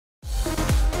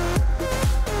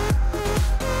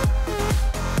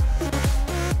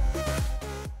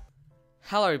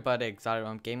Hello everybody,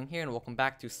 Exotic Gaming here, and welcome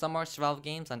back to some more survival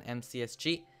games on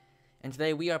MCSG. And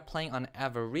today we are playing on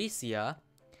Ivanba3,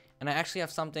 and I actually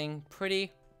have something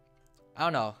pretty,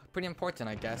 pretty important,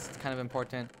 I guess. It's kind of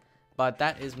important, but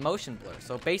that is motion blur.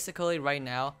 So basically right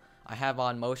now, I have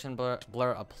on motion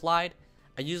blur applied.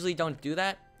 I usually don't do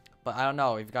that, but I don't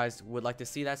know if you guys would like to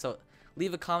see that. So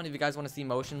leave a comment if you guys want to see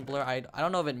motion blur. I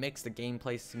don't know if it makes the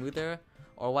gameplay smoother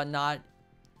or whatnot,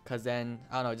 because then,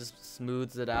 I don't know, it just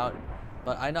smooths it out.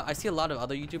 But I see a lot of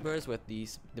other YouTubers with the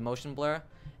motion blur,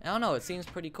 and I don't know, it seems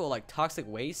pretty cool. Like Toxic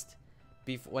Waste,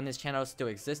 when his channel still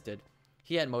existed,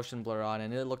 he had motion blur on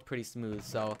and it looked pretty smooth.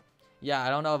 So yeah, I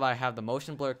don't know if I have the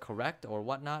motion blur correct or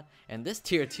whatnot. And this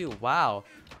tier 2, wow,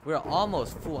 we're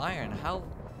almost full iron.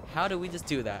 How did we just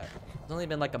do that? It's only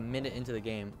been like a minute into the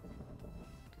game.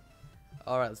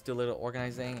 Alright, let's do a little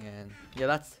organizing, and yeah,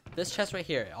 that's this chest right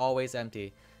here, always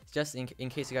empty. Just in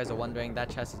case you guys are wondering, that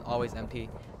chest is always empty,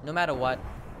 no matter what.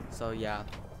 So yeah.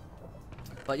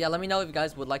 But yeah, let me know if you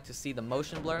guys would like to see the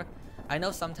motion blur. I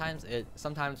know sometimes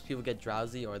people get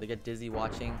drowsy or they get dizzy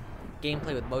watching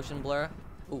gameplay with motion blur.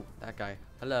 Ooh, that guy.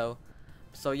 Hello.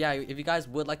 So yeah, if you guys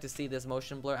would like to see this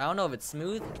motion blur, I don't know if it's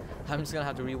smooth. I'm just gonna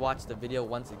have to rewatch the video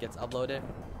once it gets uploaded.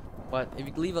 But if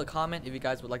you leave a comment if you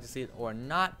guys would like to see it or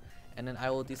not, and then I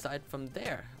will decide from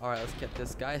there. Alright, let's get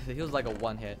this guy. He was like a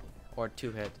 1-hit. Or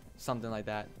 2-hit, something like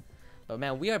that. But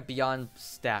man, we are beyond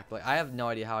stacked. Like, I have no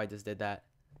idea how I just did that.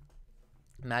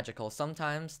 Magical.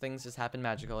 Sometimes things just happen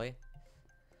magically.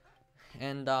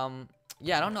 And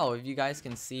yeah, I don't know if you guys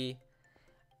can see.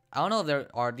 I don't know if there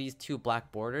are these two black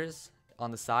borders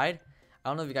on the side. I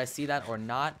don't know if you guys see that or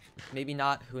not. Maybe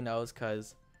not. Who knows?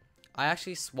 Because I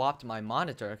actually swapped my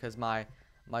monitor because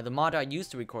the monitor I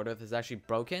used to record with is actually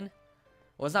broken.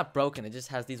 Well, it's not broken. It just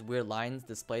has these weird lines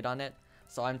displayed on it.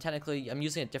 So I'm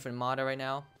using a different monitor right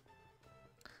now.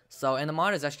 So, and the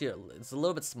monitor is actually, it's a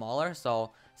little bit smaller.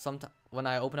 So when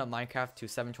I open up Minecraft to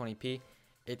 720p,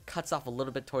 it cuts off a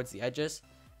little bit towards the edges.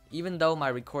 Even though my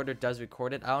recorder does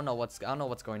record it, I don't know what's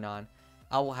going on.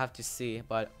 I will have to see,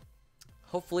 but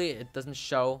hopefully it doesn't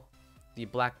show the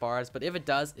black bars. But if it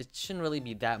does, it shouldn't really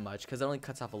be that much because it only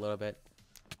cuts off a little bit.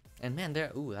 And man,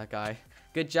 ooh, that guy.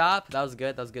 Good job. That was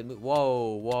good. That was a good move.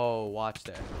 Whoa, watch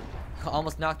there.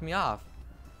 Almost knocked me off.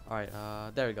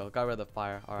 Alright, there we go. Got rid of the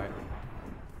fire. Alright.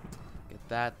 Get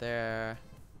that there.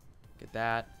 Get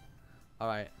that.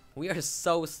 Alright. We are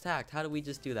so stacked. How did we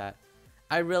just do that?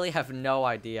 I really have no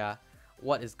idea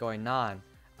what is going on.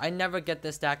 I never get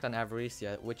this stacked on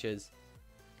Ivanba3, which is...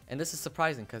 And this is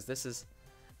surprising, because this is...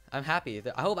 I'm happy.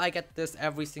 I hope I get this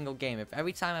every single game. If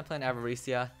every time I play on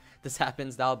Ivanba3, this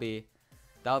happens, that'll be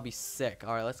sick.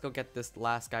 Alright, let's go get this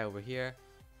last guy over here.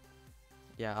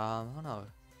 Yeah, I don't know.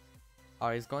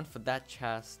 Alright, he's going for that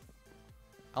chest.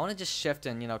 I want to just shift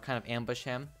and, kind of ambush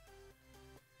him.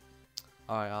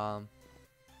 Alright,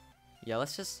 yeah,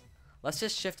 let's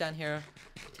just shift down here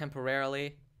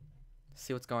temporarily.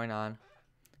 See what's going on.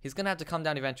 He's gonna have to come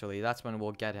down eventually. That's when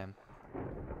we'll get him.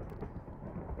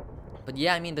 But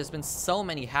yeah, I mean, there's been so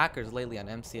many hackers lately on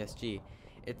MCSG.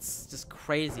 It's just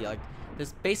crazy. Like,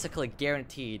 there's basically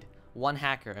guaranteed one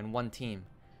hacker and one team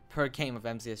per game of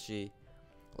MCSG.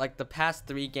 Like the past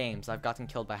 3 games, I've gotten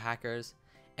killed by hackers,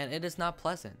 and it is not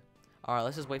pleasant. Alright,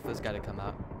 let's just wait for this guy to come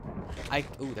out.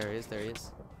 Ooh, there he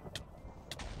is.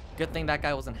 Good thing that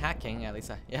guy wasn't hacking, at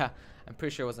least yeah, I'm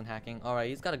pretty sure he wasn't hacking. Alright,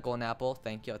 he's got a golden apple.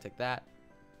 Thank you, I'll take that.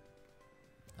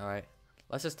 Alright,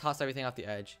 let's just toss everything off the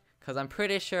edge, because I'm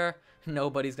pretty sure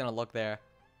nobody's gonna look there.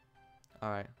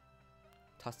 Alright.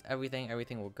 Toss everything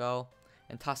will go.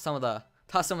 And toss some of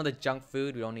the junk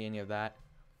food. We don't need any of that.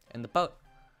 And the boat.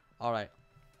 Alright.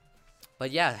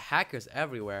 But yeah, hackers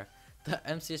everywhere. The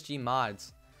MCSG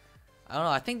mods. I don't know,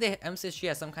 I think MCSG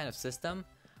has some kind of system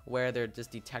where they're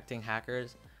just detecting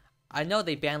hackers. I know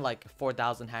they ban like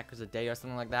 4,000 hackers a day or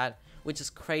something like that, which is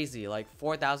crazy. Like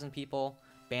 4,000 people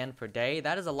banned per day.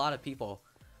 That is a lot of people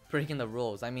breaking the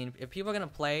rules. I mean, if people are gonna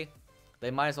play,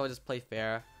 they might as well just play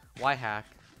fair. Why hack?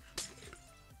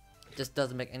 Just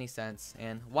doesn't make any sense.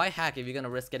 And why hack if you're gonna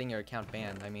risk getting your account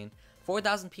banned? I mean,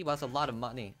 4,000 people, that's a lot of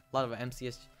money. A lot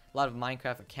of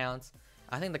Minecraft accounts.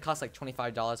 I think they cost like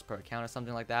 $25 per account or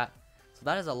something like that. So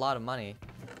that is a lot of money.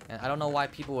 And I don't know why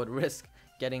people would risk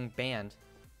getting banned.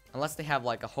 Unless they have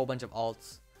like a whole bunch of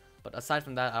alts. But aside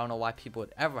from that, I don't know why people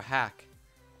would ever hack.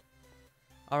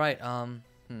 Alright,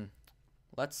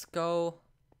 let's go.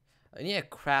 I need a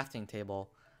crafting table.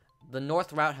 The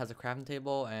north route has a crafting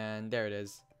table, and there it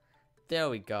is. There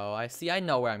we go. I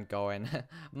know where I'm going.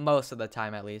 Most of the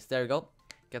time, at least. There we go.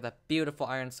 Get that beautiful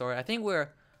iron sword. I think we're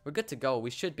good to go.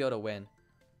 We should be able to win.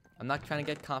 I'm not trying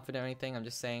to get confident or anything. I'm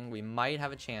just saying we might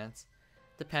have a chance.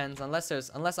 Depends.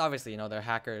 Unless obviously, you know, they're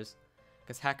hackers.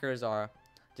 Because hackers are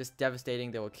just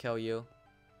devastating. They will kill you.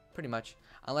 Pretty much.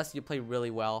 Unless you play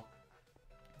really well.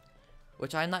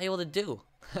 Which I'm not able to do.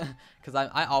 Because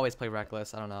I always play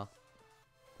reckless. I don't know.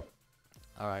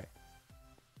 Alright.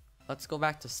 Let's go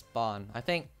back to spawn. I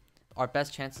think our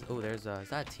best chances... Oh, there's a... Is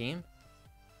that a team?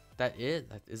 That is...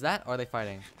 Is that? Or are they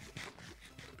fighting?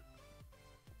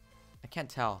 I can't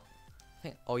tell. I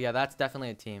think... Oh, yeah. That's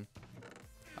definitely a team.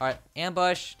 Alright.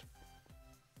 Ambushed.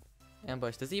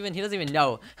 Ambush. He doesn't even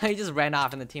know. He just ran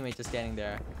off and the teammate's just standing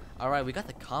there. Alright. We got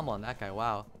the combo on that guy.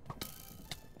 Wow.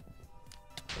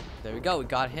 There we go. We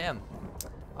got him.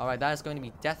 Alright. That is going to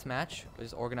be deathmatch. We'll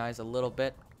just organize a little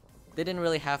bit. They didn't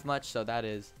really have much, so that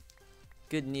is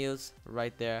good news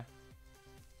right there.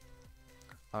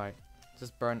 Alright.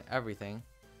 Just burn everything.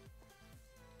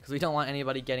 Because we don't want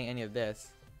anybody getting any of this.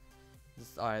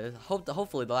 Alright.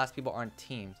 Hopefully the last people aren't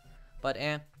teamed. But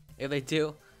if they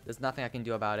do, there's nothing I can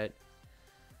do about it.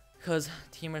 Because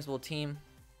teamers will team.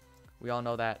 We all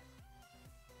know that.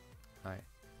 Alright.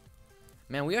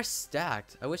 Man, we are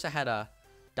stacked. I wish I had a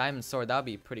diamond sword. That would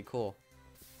be pretty cool.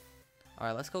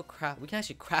 Alright, let's go craft. We can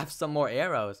actually craft some more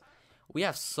arrows. We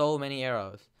have so many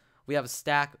arrows. We have a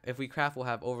stack. If we craft, we'll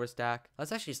have overstack.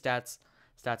 Let's actually stat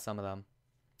some of them.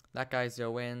 That guy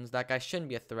 0 wins. That guy shouldn't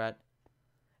be a threat.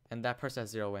 And that person has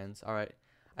 0 wins. Alright.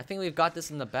 I think we've got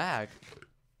this in the bag.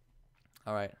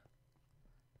 Alright.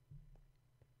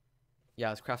 Yeah,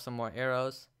 let's craft some more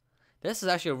arrows. This is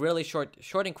actually a really short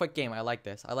and quick game. I like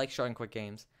this. I like short and quick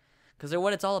games. Because they're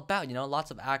what it's all about, you know?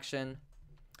 Lots of action.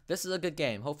 This is a good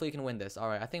game. Hopefully you can win this.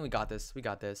 Alright, I think we got this. We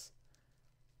got this.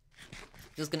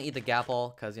 Just gonna eat the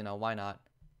gapple, because, you know, why not?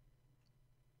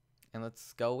 And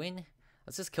let's go in.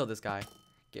 Let's just kill this guy.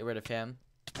 Get rid of him.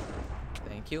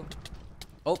 Thank you.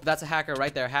 Oh, that's a hacker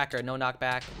right there. Hacker, no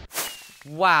knockback.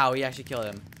 Wow, he actually killed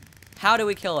him. How did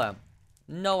we kill him?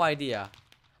 No idea.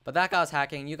 But that guy was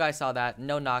hacking. You guys saw that.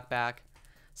 No knockback.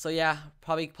 So yeah,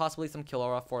 possibly some kill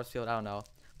aura, force field. I don't know.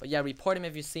 But yeah, report him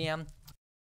if you see him.